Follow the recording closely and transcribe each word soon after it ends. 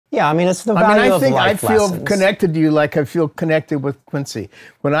Yeah, I mean, it's the I value mean, I of think I life feel lessons. connected to you like I feel connected with Quincy.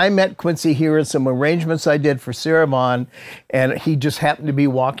 When I met Quincy here at some arrangements I did for Sarah Vaughan, and he just happened to be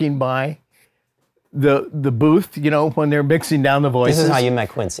walking by the booth, you know, when they're mixing down the voices. This is how you met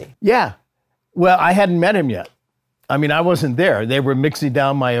Quincy. Yeah. Well, I hadn't met him yet. I mean, I wasn't there. They were mixing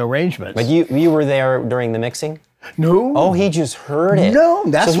down my arrangements. But you were there during the mixing? No. Oh, he just heard it. No,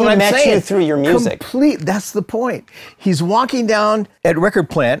 that's what I'm saying. So he met you through your music. That's the point. He's walking down at Record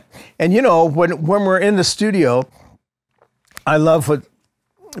Plant, and you know, when we're in the studio, I love what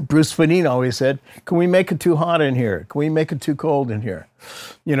Bruce Springsteen always said, can we make it too hot in here? Can we make it too cold in here?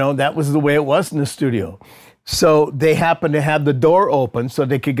 You know, that was the way it was in the studio. So they happened to have the door open so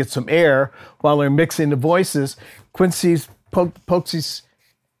they could get some air while they're mixing the voices. Quincy pokes his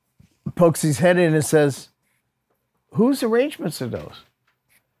head in and says, whose arrangements are those?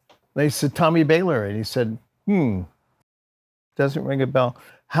 They said, Tommy Bähler. And he said, doesn't ring a bell.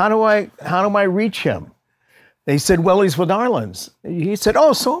 How do I reach him? They said, well, he's with Arlen's. He said,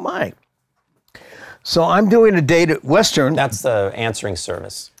 oh, so am I. So I'm doing a date at Western. That's the answering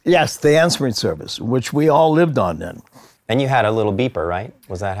service. Yes, the answering service, which we all lived on then. And you had a little beeper, right?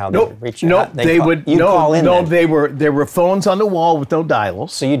 Was that how they reached you? No, call in. No, then. there were phones on the wall with no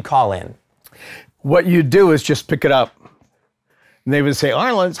dials. So you'd call in. What you'd do is just pick it up. And they would say,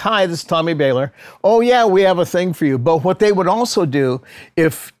 Arlen's, hi, this is Tommy Bähler. Oh, yeah, we have a thing for you. But what they would also do,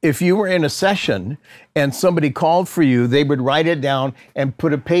 if you were in a session and somebody called for you, they would write it down and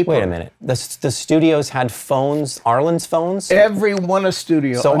put a paper. Wait a minute. The studios had phones, Arlen's phones? Every one a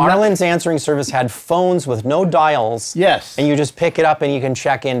studio. So Arlen's answering service had phones with no dials. Yes. And you just pick it up and you can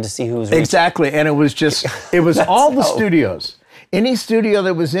check in to see who's reaching. Exactly. And it was all the studios. Any studio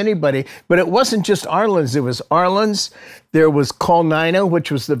that was anybody, but it wasn't just Arlen's. It was Arlen's. There was Call Nina, which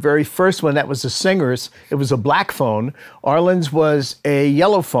was the very first one. That was the singers. It was a black phone. Arlen's was a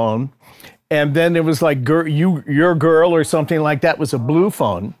yellow phone. And then there was like Your Girl or something like that was a blue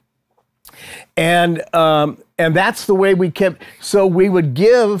phone. And that's the way we kept, so we would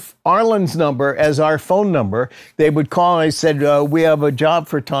give Arlen's number as our phone number. They would call and I said, we have a job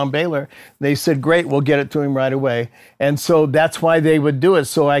for Tom Bähler. They said, great, we'll get it to him right away. And so that's why they would do it,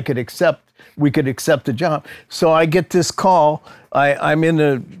 so we could accept the job. So I get this call,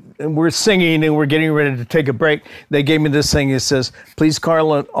 and we're singing and we're getting ready to take a break. They gave me this thing, it says, please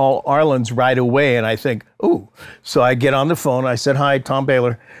call all Arlen's right away. And I think, ooh. So I get on the phone, I said, hi, Tom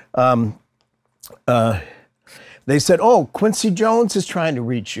Bähler. They said, oh, Quincy Jones is trying to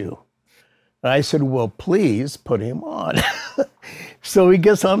reach you. And I said, well, please put him on. So he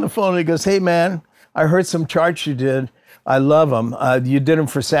gets on the phone and he goes, hey, man, I heard some charts you did. I love them. You did them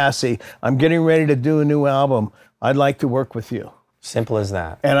for Sassy. I'm getting ready to do a new album. I'd like to work with you. Simple as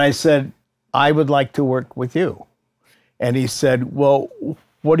that. And I said, I would like to work with you. And he said, well,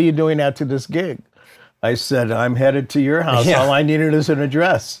 what are you doing after this gig? I said, I'm headed to your house. Yeah. All I needed is an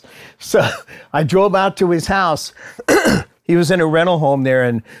address. So I drove out to his house. He was in a rental home there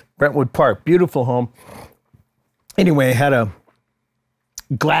in Brentwood Park. Beautiful home. Anyway, it had a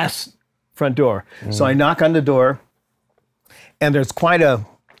glass front door. So I knock on the door, and there's quite a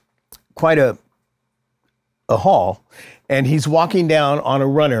hall. And he's walking down on a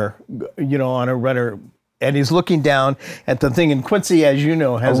runner, and he's looking down at the thing. And Quincy, as you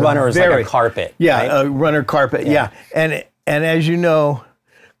know, has a runner is like a carpet. Yeah, right? a runner carpet. Yeah. And as you know,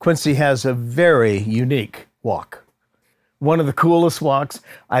 Quincy has a very unique walk. One of the coolest walks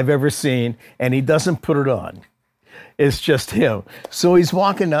I've ever seen, and he doesn't put it on. It's just him. So he's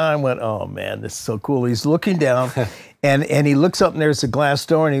walking down and went, oh man, this is so cool. He's looking down and he looks up and there's a glass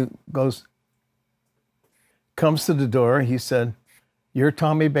door and he comes to the door. He said, you're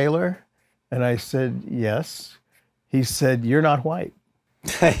Tommy Bähler? And I said, yes. He said, you're not white.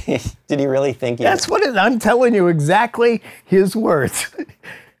 Did he really think you? That's what I'm telling you, exactly his words.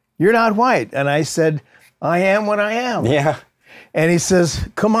 You're not white. And I said, I am what I am. Yeah. And he says,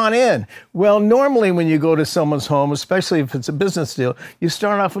 come on in. Well, normally when you go to someone's home, especially if it's a business deal, you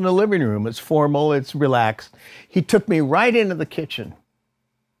start off in the living room. It's formal, it's relaxed. He took me right into the kitchen.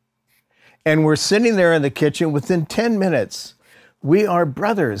 And we're sitting there in the kitchen. Within 10 minutes, we are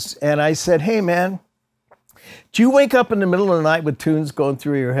brothers. And I said, hey, man, do you wake up in the middle of the night with tunes going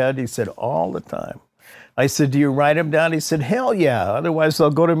through your head? He said, all the time. I said, do you write them down? He said, hell yeah. Otherwise, I'll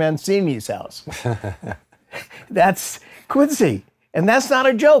go to Mancini's house. That's Quincy. And that's not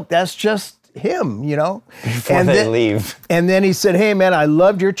a joke. That's just him, you know. Before they leave. And then he said, hey, man, I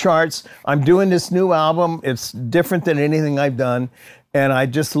loved your charts. I'm doing this new album. It's different than anything I've done. And I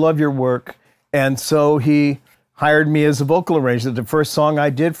just love your work. And so he hired me as a vocal arranger. The first song I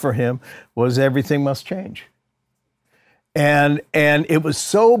did for him was Everything Must Change. and it was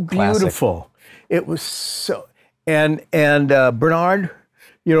so Classic. beautiful. It was so, and Bernard,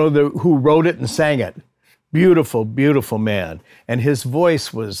 you know, who wrote it and sang it, beautiful, beautiful man, and his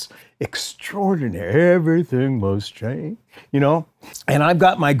voice was extraordinary. Everything must change, you know. And I've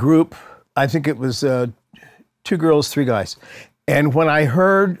got my group. I think it was 2 girls, 3 guys, and when I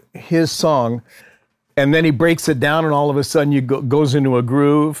heard his song, and then he breaks it down, and all of a sudden you goes into a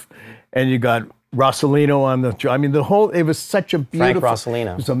groove, and you got Rossellino on the, I mean, it was such a beautiful, Frank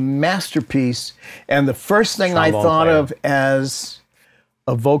Rossellino. It was a masterpiece. And the first thing I Trombone thought player. of as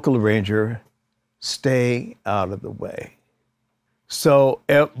a vocal arranger, stay out of the way. So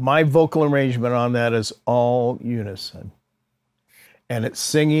my vocal arrangement on that is all unison. And it's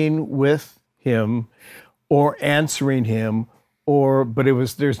singing with him or answering him, but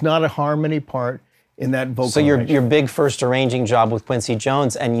there's not a harmony part in that vocal So your arrangement. big first arranging job with Quincy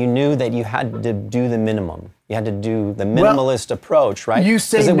Jones, and you knew that you had to do the minimum. You had to do the minimalist approach, right? you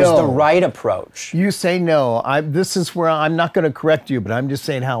say Because it was no. the right approach. You say no. This is where I'm not going to correct you, but I'm just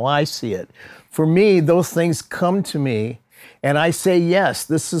saying how I see it. For me, those things come to me, and I say yes.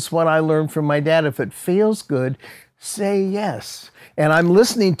 This is what I learned from my dad. If it feels good, say yes. And I'm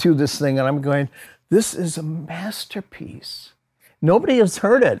listening to this thing, and I'm going, this is a masterpiece. Nobody has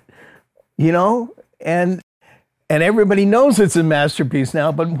heard it, you know? And everybody knows it's a masterpiece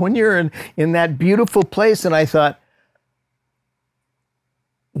now, but when you're in that beautiful place, and I thought,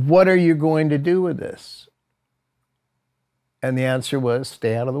 what are you going to do with this? And the answer was,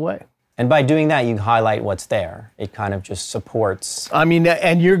 stay out of the way. And by doing that, you highlight what's there. It kind of just supports. I mean,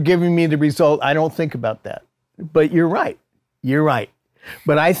 and you're giving me the result. I don't think about that. But you're right. You're right.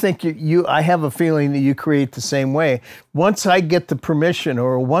 But I think I have a feeling that you create the same way. Once I get the permission,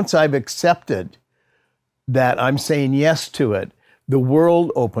 or once I've accepted that I'm saying yes to it, the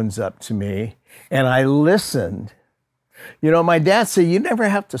world opens up to me, and I listened. You know, my dad said, you never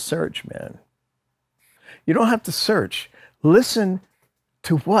have to search, man. You don't have to search. Listen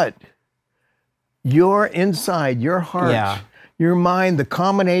to what? Your inside, your heart, your mind, the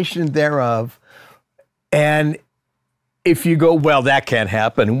combination thereof. And if you go, well, that can't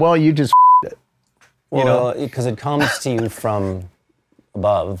happen, well, you just it. Well, because it comes to you from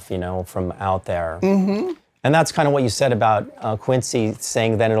above, you know, from out there. Mm-hmm. And that's kind of what you said about Quincy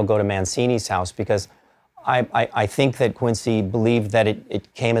saying then it'll go to Mancini's house, because I think that Quincy believed that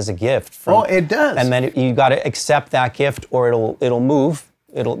it came as a gift. Oh, it does. And then you got to accept that gift, or it'll move.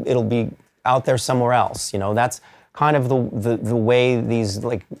 It'll be out there somewhere else. You know, that's kind of the way these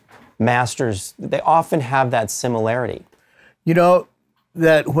like masters, they often have that similarity. You know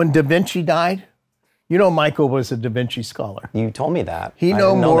that when Da Vinci died, you know Michael was a Da Vinci scholar. You told me that. He I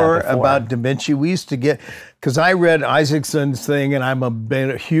know didn't know more that before. about Da Vinci. We used to get, because I read Isaacson's thing, and I'm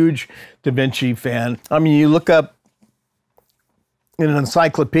been a huge Da Vinci fan. I mean, you look up in an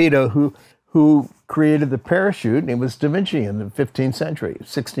encyclopedia who created the parachute, and it was Da Vinci in the 15th century,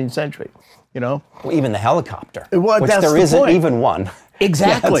 16th century, you know? Well, even the helicopter, Well, which that's there the isn't point. even one.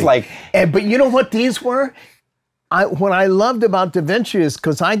 Exactly. Yeah, it's like, but you know what these were? What I loved about Da Vinci is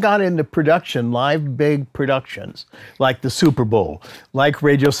because I got into production, live big productions, like the Super Bowl, like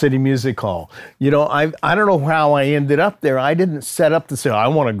Radio City Music Hall. You know, I don't know how I ended up there. I didn't set up to say, I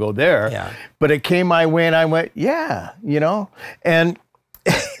want to go there. Yeah. But it came my way, and I went, yeah, you know? And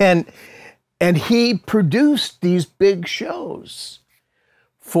he produced these big shows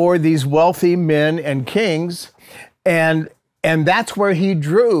for these wealthy men and kings, and that's where he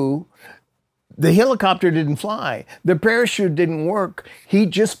drew. The helicopter didn't fly. The parachute didn't work. He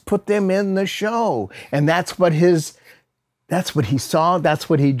just put them in the show. And that's what he saw, that's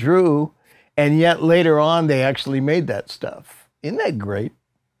what he drew. And yet later on, they actually made that stuff. Isn't that great?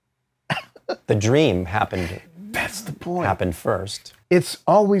 the dream happened. That's the point. Happened first. It's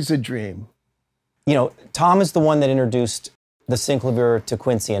always a dream. You know, Tom is the one that introduced the synclavier to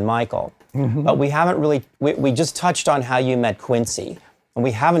Quincy and Michael. Mm-hmm. But we haven't really, we just touched on how you met Quincy. And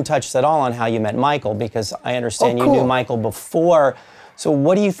we haven't touched at all on how you met Michael, because I understand you knew Michael before. So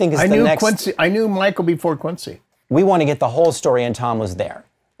what do you think is the next? I knew Michael before Quincy. We want to get the whole story, and Tom was there.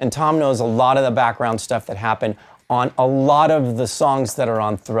 And Tom knows a lot of the background stuff that happened on a lot of the songs that are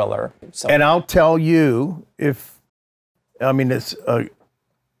on Thriller. So. And I'll tell you, it's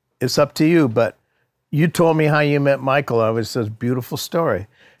up to you, but you told me how you met Michael. I was a beautiful story.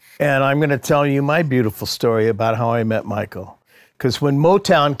 And I'm going to tell you my beautiful story about how I met Michael. Because when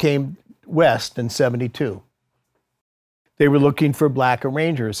Motown came west in '72, they were looking for black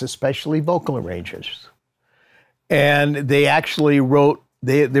arrangers, especially vocal arrangers. And they actually wrote,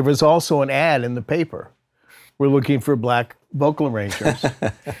 there was also an ad in the paper. We're looking for black vocal arrangers.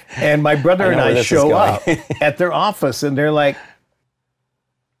 And my brother and where I this is show going. up at their office, and they're like,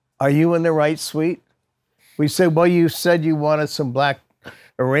 "Are you in the right suite?" We said, "Well, you said you wanted some black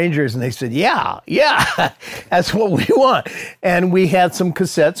arrangers." And they said, yeah, that's what we want. And we had some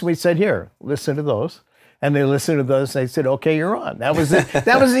cassettes. We said, "Here, listen to those." And they listened to those. And they said, "Okay, you're on." That was it.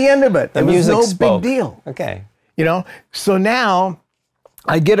 That was the end of it. The it was music no spoke. big deal. Okay. You know, so now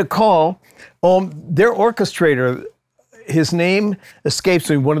I get a call. Their orchestrator, his name escapes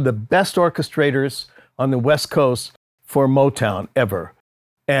me, one of the best orchestrators on the West Coast for Motown ever.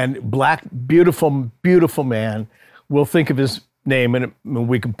 And black, beautiful, beautiful man. We'll think of his name and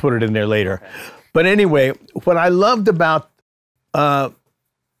we can put it in there later. But anyway, what I loved about, I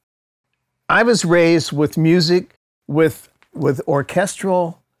was raised with music, with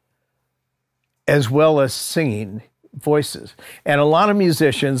orchestral as well as singing voices. And a lot of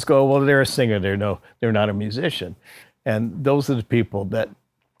musicians go, "Well, they're a singer." They're not a musician. And those are the people that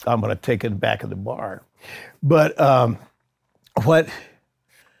I'm going to take in the back of the bar. But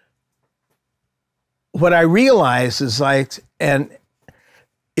what I realize is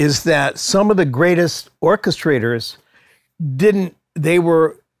that some of the greatest orchestrators they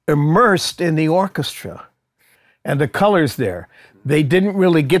were immersed in the orchestra and the colors there. They didn't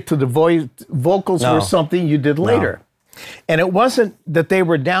really get to the vocals No. or something you did later. And it wasn't that they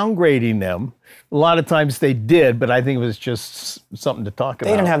were downgrading them. A lot of times they did, but I think it was just something to talk about.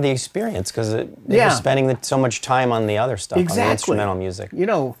 They didn't have the experience because they were spending so much time on the other stuff, on the instrumental music. You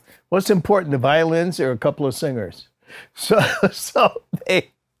know, what's important, the violins or a couple of singers? So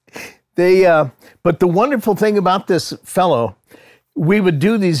but the wonderful thing about this fellow, we would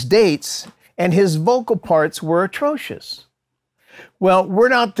do these dates and his vocal parts were atrocious. Well, we're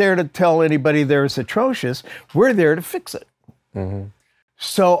not there to tell anybody there's atrocious. We're there to fix it. Mm-hmm.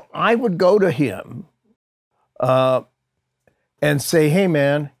 So I would go to him and say, "Hey,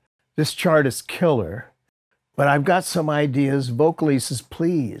 man, this chart is killer, but I've got some ideas vocally." He says,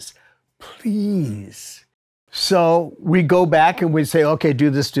 "Please, please." So we go back and we say, "Okay, do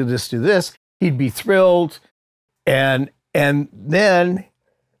this, do this, do this." He'd be thrilled. And then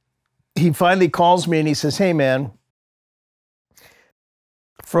he finally calls me and he says, "Hey, man,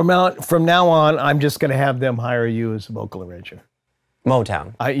 from now on, I'm just going to have them hire you as a vocal arranger."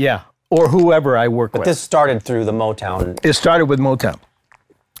 Motown. Yeah, or whoever I work with. But this started through the Motown It started with Motown.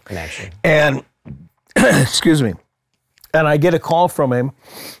 connection. And, excuse me, and I get a call from him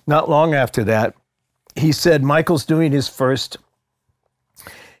not long after that. He said, "Michael's doing his first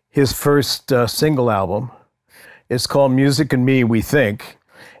single album. It's called Music and Me, We Think.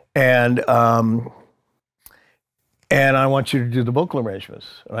 And I want you to do the vocal arrangements."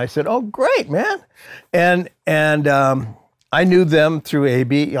 And I said, "Oh, great, man." And I knew them through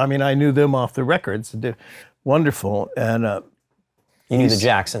AB. I mean, I knew them off the records. They're wonderful. And You knew the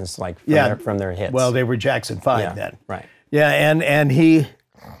Jacksons, like, from their hits. well, they were Jackson 5 then. Right. Yeah, and he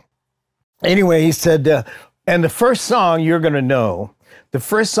said, "And the first song you're going to know, the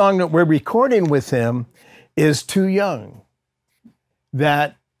first song that we're recording with him is Too Young."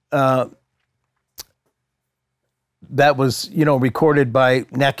 That was, recorded by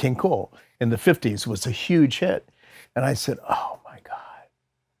Nat King Cole in the 50s, was a huge hit. And I said, "Oh my God,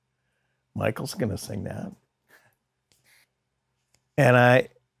 Michael's going to sing that." And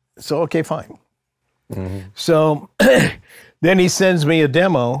so, okay, fine. Mm-hmm. So then he sends me a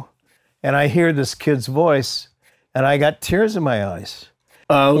demo and I hear this kid's voice and I got tears in my eyes.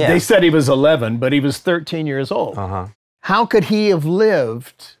 They said he was 11, but he was 13 years old. Uh-huh. How could he have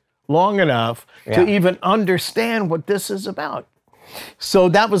lived long enough to even understand what this is about? So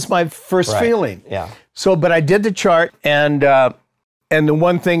that was my first feeling. Yeah. So, but I did the chart, and the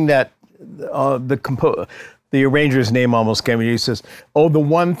one thing that the arranger's name almost came to me. He says, "Oh, the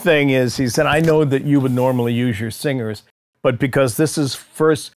one thing is," he said, "I know that you would normally use your singers, but because this is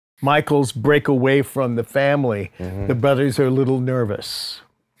first Michael's break away from the family, the brothers are a little nervous,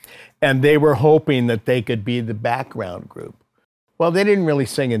 and they were hoping that they could be the background group." Well, they didn't really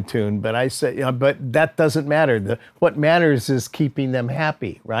sing in tune, but I said, but that doesn't matter. What matters is keeping them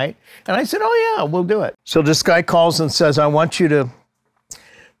happy, right? And I said, "Oh yeah, we'll do it." So this guy calls and says, "I want you to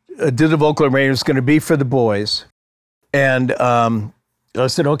do the vocal arrangement. It's going to be for the boys." And I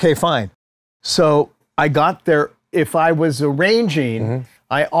said, "Okay, fine." So I got there. If I was arranging,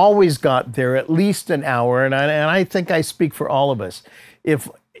 I always got there at least an hour, and I think I speak for all of us.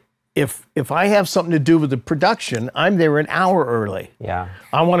 If I have something to do with the production, I'm there an hour early. Yeah.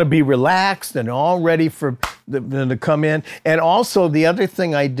 I want to be relaxed and all ready for them to come in. And also the other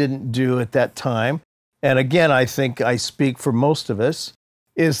thing I didn't do at that time, and again, I think I speak for most of us,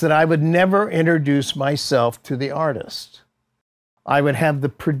 is that I would never introduce myself to the artist. I would have the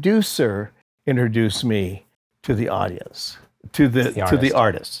producer introduce me to the audience, to the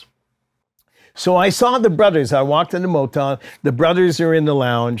artist. So I saw the brothers. I walked into Motown. The brothers are in the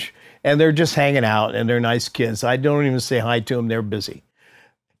lounge, and they're just hanging out, and they're nice kids. I don't even say hi to them. They're busy.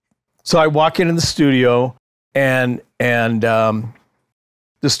 So I walk into the studio, and the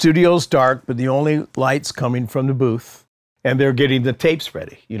studio's dark, but the only light's coming from the booth, and they're getting the tapes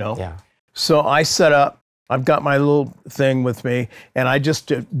ready, you know? Yeah. So I set up. I've got my little thing with me, and I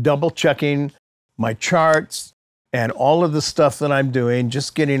just double checking my charts and all of the stuff that I'm doing,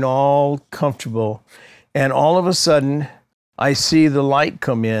 just getting all comfortable. And all of a sudden, I see the light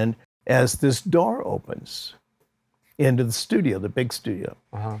come in as this door opens into the studio, the big studio.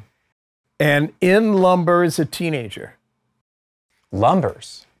 Uh-huh. And in lumbers a teenager.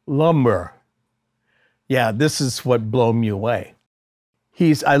 Lumber. Yeah, this is what blew me away.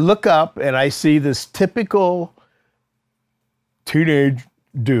 I look up and I see this typical teenage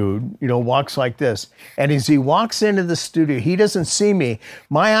dude, you know, walks like this. And as he walks into the studio, he doesn't see me.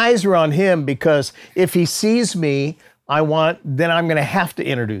 My eyes are on him because if he sees me, then I'm going to have to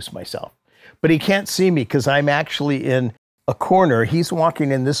introduce myself. But he can't see me because I'm actually in a corner. He's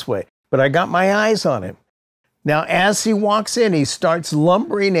walking in this way, but I got my eyes on him. Now, as he walks in, he starts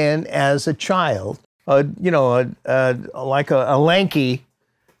lumbering in as a child, like a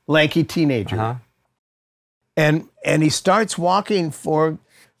lanky teenager. Uh-huh. And he starts walking for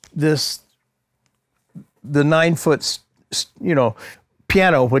the 9-foot,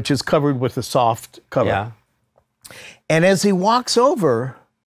 piano, which is covered with a soft cover. Yeah. And as he walks over,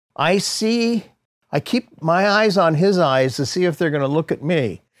 I keep my eyes on his eyes to see if they're going to look at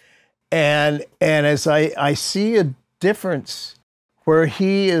me. And as I see a difference where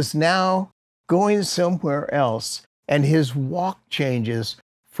he is now going somewhere else, and his walk changes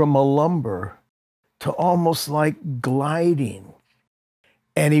from a lumber to almost like gliding.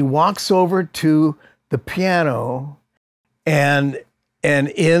 And he walks over to the piano, and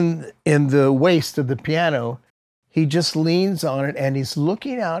in the waist of the piano, he just leans on it, and he's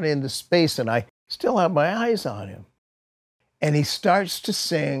looking out into space, and I still have my eyes on him. And he starts to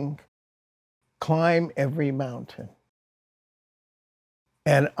sing, "Climb Every Mountain."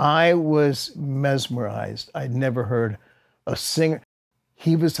 And I was mesmerized. I'd never heard a singer.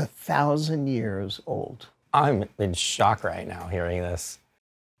 He was 1,000 years old. I'm in shock right now hearing this.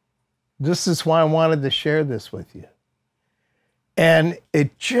 This is why I wanted to share this with you. And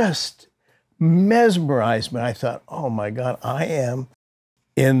it just mesmerized me. I thought, oh my God, I am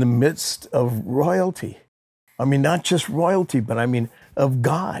in the midst of royalty. I mean, not just royalty, but I mean, of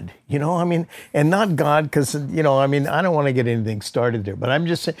God, and not God, because, I don't want to get anything started there, but I'm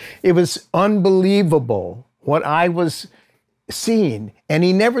just saying, it was unbelievable what I was seeing, and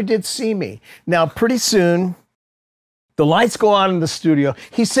he never did see me. Now, pretty soon, the lights go on in the studio.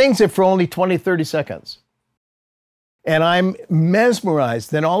 He sings it for only 20, 30 seconds. And I'm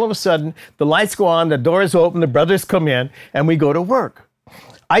mesmerized. Then all of a sudden, the lights go on, the doors open, the brothers come in, and we go to work.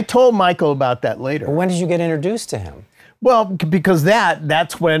 I told Michael about that later. When did you get introduced to him? Well, because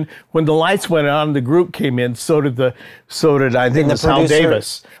that's when the lights went on, the group came in. So did I think it was Hal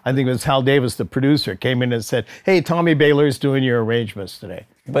Davis. I think it was Hal Davis, the producer, came in and said, "Hey, Tommy Bähler is doing your arrangements today."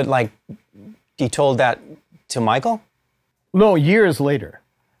 But he told that to Michael? No, years later.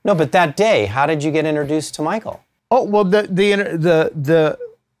 No, but that day, how did you get introduced to Michael? Oh well, when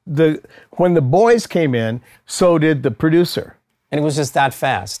the boys came in, so did the producer. And it was just that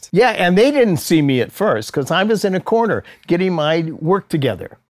fast. Yeah, and they didn't see me at first because I was in a corner getting my work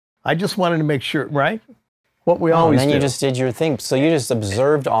together. I just wanted to make sure, right? What we always do. And then you just did your thing. So you just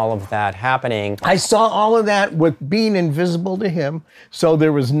observed all of that happening. I saw all of that with being invisible to him. So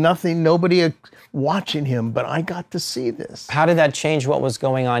there was nobody watching him, but I got to see this. How did that change what was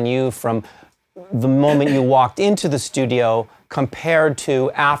going on you from the moment you walked into the studio compared to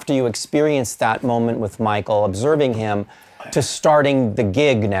after you experienced that moment with Michael, observing him, to starting the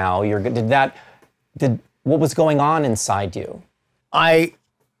gig now? What was going on inside you? I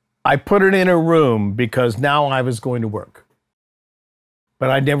put it in a room because now I was going to work. But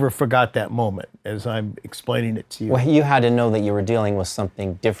I never forgot that moment as I'm explaining it to you. Well, you had to know that you were dealing with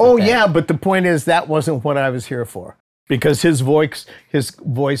something different. Oh, yeah, but the point is that wasn't what I was here for. Because his voice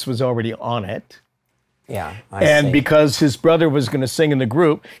was already on it. Yeah, I see. Because his brother was going to sing in the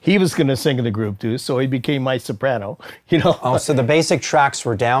group, he was going to sing in the group too, so he became my soprano, Oh, so the basic tracks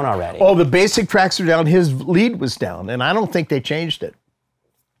were down already. Oh, the basic tracks were down, his lead was down, and I don't think they changed it.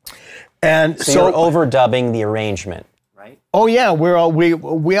 And so you're overdubbing the arrangement, right? Oh yeah,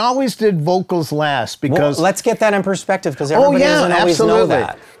 we always did vocals last because... Well, let's get that in perspective because everybody doesn't always know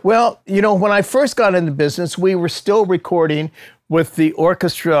that. Well, when I first got into business, we were still recording with the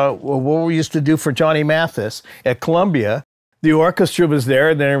orchestra, what we used to do for Johnny Mathis at Columbia. The orchestra was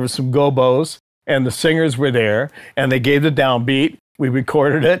there, and there was some gobos, and the singers were there, and they gave the downbeat. We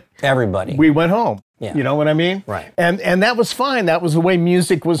recorded it. Everybody. We went home. Yeah. You know what I mean? Right. And that was fine. That was the way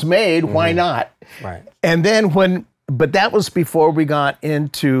music was made. Why not? Right. And then but that was before we got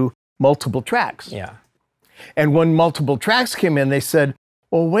into multiple tracks. Yeah. And when multiple tracks came in, they said,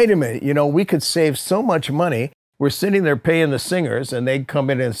 well, wait a minute, you know, we could save so much money. We're sitting there paying the singers, and they'd come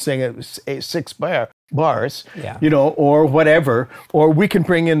in and sing at 6 bars, Yeah. you know, or whatever. Or we can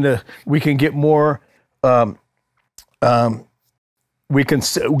we can get more, we can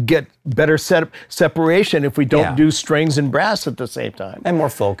get better separation if we don't do strings and brass at the same time. And more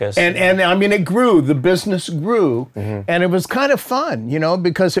focus. And I mean, it grew, the business grew, and it was kind of fun, you know,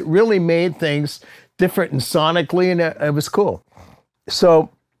 because it really made things different and sonically, and it was cool.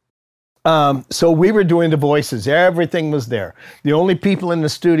 So we were doing the voices. Everything was there. The only people in the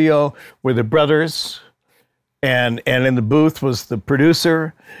studio were the brothers, and in the booth was the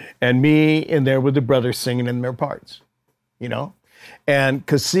producer and me, and there were the brothers singing in their parts, you know? And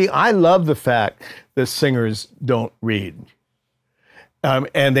because, see, I love the fact that singers don't read.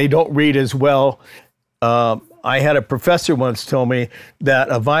 And they don't read as well. I had a professor once tell me that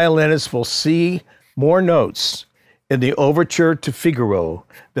a violinist will see more notes in the overture to Figaro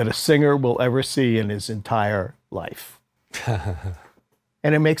that a singer will ever see in his entire life.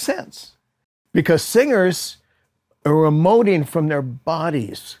 And it makes sense. Because singers are emoting from their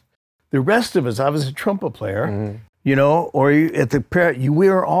bodies. The rest of us, I was a trumpet player, you know, or we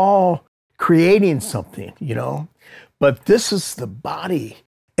are all creating something, you know, but this is the body.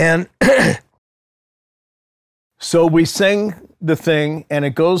 And so we sing the thing, and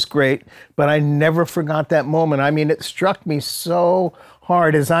it goes great, but I never forgot that moment. I mean, it struck me so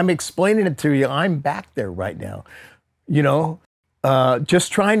hard. As I'm explaining it to you, I'm back there right now, you know,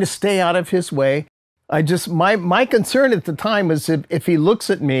 just trying to stay out of his way. My concern at the time was if he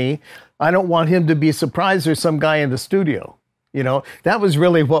looks at me, I don't want him to be surprised there's some guy in the studio. You know, that was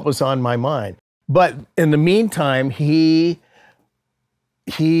really what was on my mind. But in the meantime, he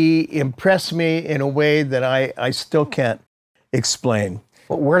impressed me in a way that I still can't explain.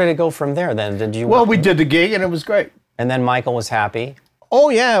 Well, where did it go from there then? Well, we did the gig, and it was great. And then Michael was happy? Oh,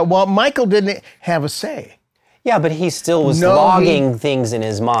 yeah. Well, Michael didn't have a say. Yeah, but he still was logging things in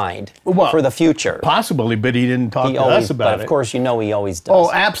his mind for the future. Possibly, but he didn't talk to us about it. But of course, you know he always does.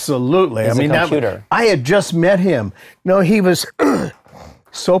 Oh, absolutely. He's a computer. I had just met him. No, he was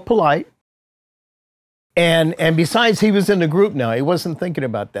so polite. And besides, he was in the group now. He wasn't thinking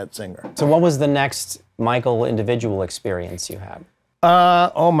about that singer. So what was the next Michael individual experience you had?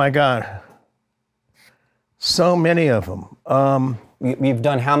 Oh, my God. So many of them. You've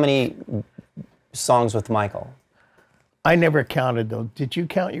done how many songs with Michael? I never counted, though. Did you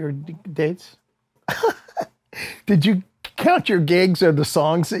count your dates? Did you count your gigs or the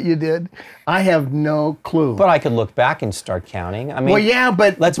songs that you did? I have no clue. But I could look back and start counting. I mean, well, yeah,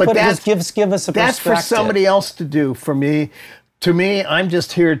 but just give us a perspective. That's for somebody else to do. For me, to me, I'm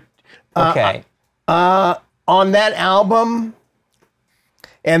just here. Okay. On that album,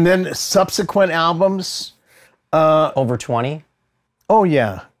 and then subsequent albums. Over 20? Oh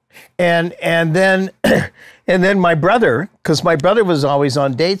yeah, and then and then my brother, because my brother was always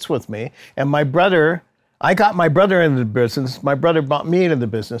on dates with me, and I got my brother into the business. My brother brought me into the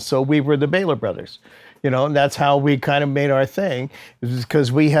business, so we were the Bähler brothers, you know, and that's how we kind of made our thing,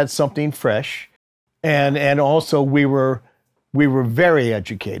 because we had something fresh, and also we were very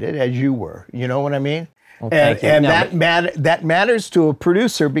educated, as you were, you know what I mean? Well, that matters to a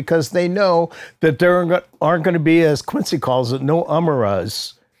producer, because they know that there aren't going to be, as Quincy calls it, no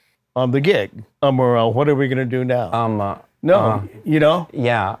umaras on the gig. What are we going to do now? You know?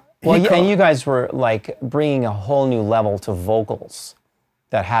 Yeah. Well, and you guys were like bringing a whole new level to vocals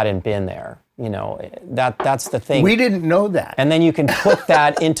that hadn't been there. You know, that's the thing. We didn't know that. And then you can put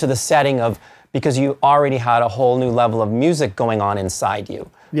that into the setting of, because you already had a whole new level of music going on inside you.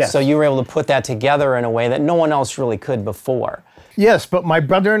 Yes. So you were able to put that together in a way that no one else really could before. Yes, but my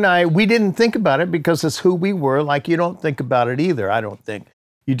brother and I, we didn't think about it because it's who we were. Like, you don't think about it either, I don't think.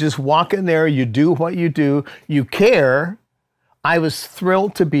 You just walk in there, you do what you do, you care. I was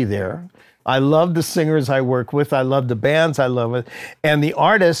thrilled to be there. I love the singers I work with. I love the bands. I love it. And the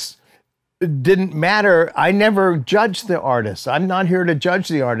artists didn't matter. I never judged the artists. I'm not here to judge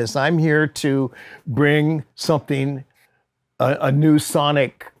the artists. I'm here to bring something, a new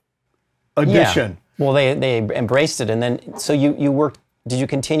sonic addition. Yeah. Well, they embraced it. And then, so you worked, did you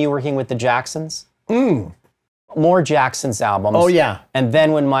continue working with the Jacksons? More Jacksons albums. Oh, yeah. And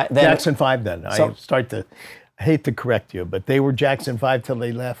then Jackson 5 then. So, I start to I hate to correct you, but they were Jackson 5 till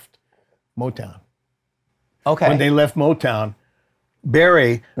they left Motown. Okay. When they left Motown,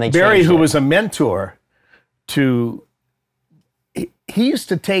 Berry, who was a mentor to, he used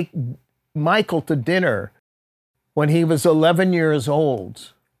to take Michael to dinner when he was 11 years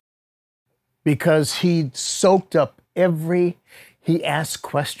old because he soaked up he asked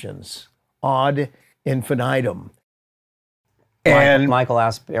questions ad infinitum. And Michael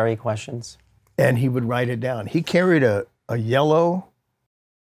asked Berry questions. And he would write it down. He carried a yellow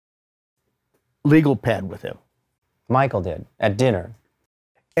legal pad with him. Michael did, at dinner.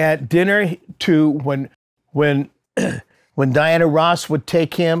 At dinner, to when Diana Ross would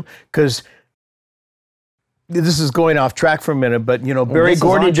take him, because this is going off track for a minute, but Berry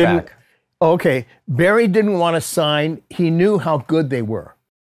Gordy didn't. Okay, Berry didn't want to sign. He knew how good they were,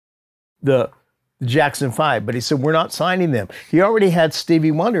 the Jackson 5, but he said, we're not signing them. He already had Stevie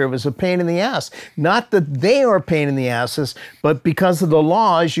Wonder. It was a pain in the ass. Not that they are a pain in the asses, but because of the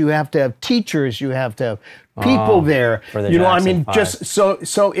laws, you have to have teachers, you have to have people there. For the Jackson 5. Just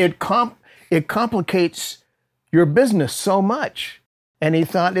so it complicates your business so much. And he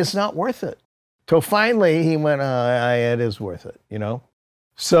thought it's not worth it. Till finally he went, it is worth it,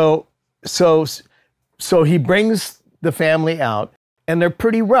 So he brings the family out, and they're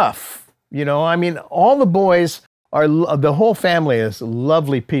pretty rough. All the boys the whole family is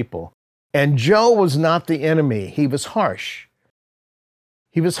lovely people. And Joe was not the enemy. He was harsh.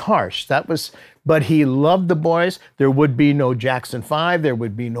 But he loved the boys. There would be no Jackson 5. There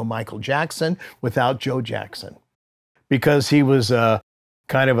would be no Michael Jackson without Joe Jackson, because he was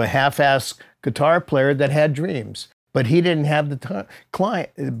kind of a half-ass guitar player that had dreams. But he didn't have the client.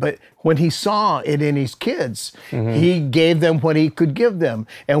 But when he saw it in his kids, he gave them what he could give them.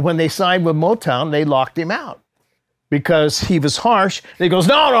 And when they signed with Motown, they locked him out because he was harsh. And he goes,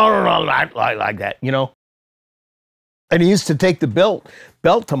 no, like that, And he used to take the belt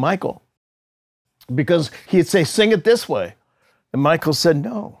to Michael because he'd say, sing it this way. And Michael said,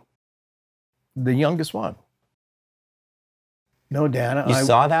 no, the youngest one. No, Dana. You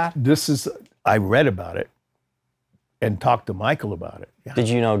saw that? I read about it. And talked to Michael about it. Yeah. Did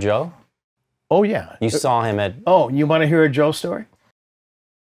you know Joe? Oh, yeah. You saw him at... Oh, you want to hear a Joe story?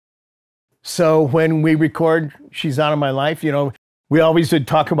 So when we record She's Out of My Life, we always would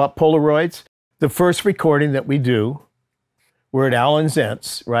talk about Polaroids. The first recording that we do, we're at Alan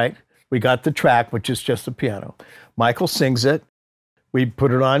Zent's, right? We got the track, which is just a piano. Michael sings it. We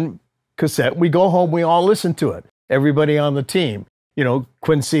put it on cassette. We go home. We all listen to it. Everybody on the team.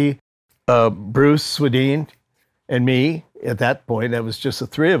 Quincy, Bruce, Swadine, and me. At that point, that was just the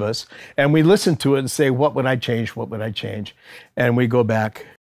three of us. And we listen to it and say, what would I change? What would I change? And we go back.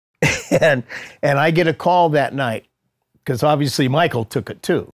 and I get a call that night, because obviously Michael took it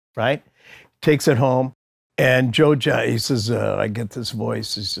too, right? Takes it home. And he says, I get this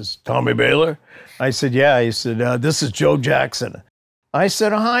voice. He says, Tommy Bähler? I said, yeah. He said, this is Joe Jackson. I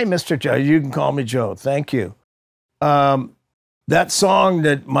said, hi, Mr. Joe. You can call me Joe. Thank you. That song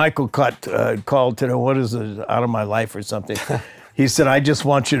that Michael called today, what is it, Out of My Life or something? He said, I just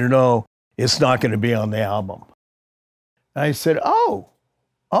want you to know it's not going to be on the album. I said,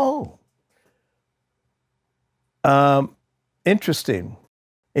 interesting.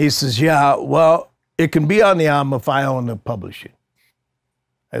 He says, yeah, well, it can be on the album if I own the publishing.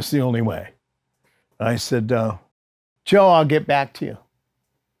 That's the only way. I said, Joe, I'll get back to you.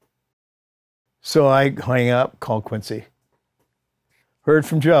 So I hung up, called Quincy. Heard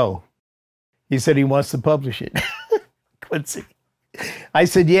from Joe. He said he wants to publish it. Quincy. I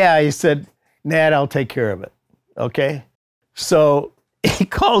said, yeah. He said, Nat, I'll take care of it. Okay? So he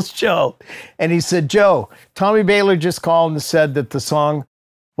calls Joe, and he said, Joe, Tommy Bähler just called and said that the song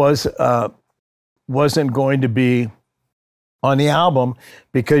wasn't going to be on the album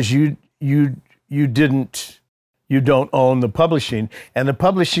because you don't own the publishing, and the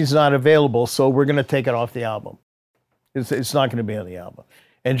publishing's not available, so we're going to take it off the album. It's not going to be on the album.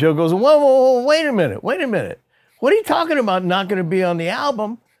 And Joe goes, whoa, wait a minute. What are you talking about not going to be on the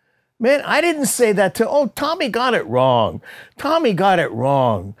album? Man, I didn't say that Tommy got it wrong.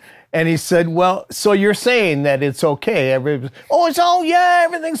 And he said, well, so you're saying that it's okay.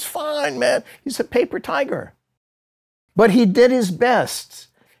 Everything's fine, man. He's a paper tiger. But he did his best.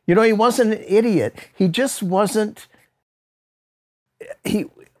 He wasn't an idiot. He just wasn't, he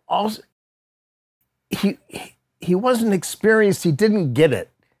wasn't experienced. He didn't get it,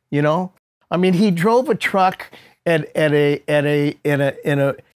 he drove a truck in a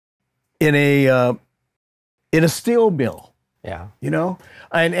steel mill. Yeah.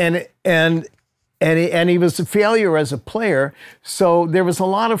 And he was a failure as a player. So there was a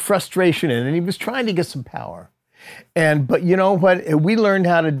lot of frustration in it. And he was trying to get some power. But you know what? We learned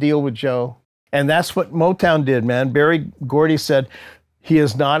how to deal with Joe. And that's what Motown did, man. Berry Gordy said he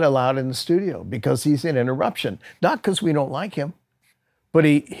is not allowed in the studio because he's an interruption. Not because we don't like him, but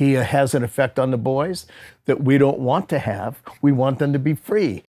he has an effect on the boys that we don't want to have. We want them to be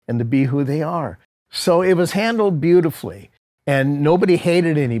free and to be who they are. So it was handled beautifully, and nobody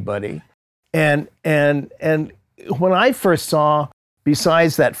hated anybody. And when I first saw,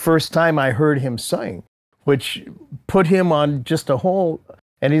 besides that first time I heard him sing, which put him on just a whole,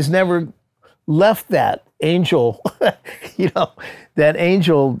 and he's never left that angel, that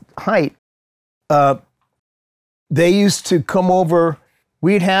angel height. They used to come over.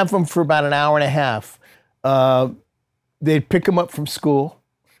 We'd have them for about an hour and a half. They'd pick him up from school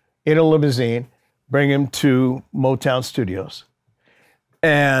in a limousine, bring him to Motown Studios.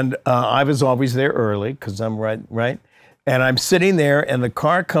 And I was always there early because I'm right. And I'm sitting there, and the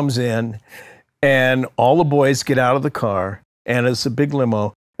car comes in, and all the boys get out of the car, and it's a big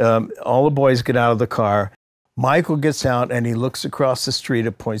limo. All the boys get out of the car. Michael gets out, and he looks across the street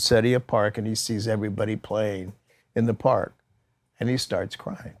at Poinsettia Park, and he sees everybody playing in the park, and he starts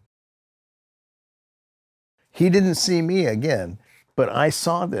crying. He didn't see me again, but I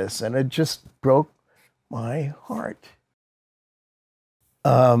saw this, and it just broke my heart.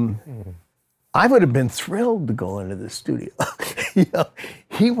 I would have been thrilled to go into the studio.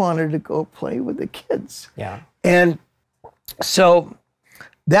 He wanted to go play with the kids. Yeah. And so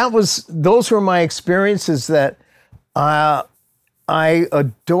those were my experiences that I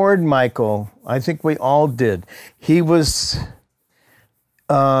adored Michael. I think we all did. He was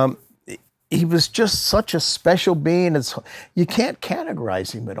just such a special being. You can't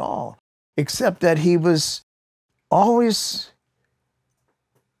categorize him at all, except that he was always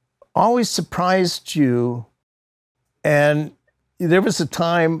surprised you. And there was a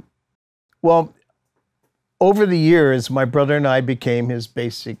time, well, over the years, my brother and I became his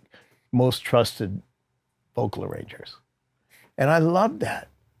basic, most trusted vocal arrangers. And I loved that.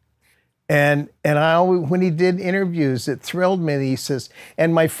 And I always, when he did interviews, it thrilled me. He says,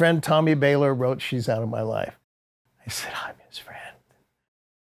 and my friend Tommy Bähler wrote "She's Out of My Life." I said, I'm his friend.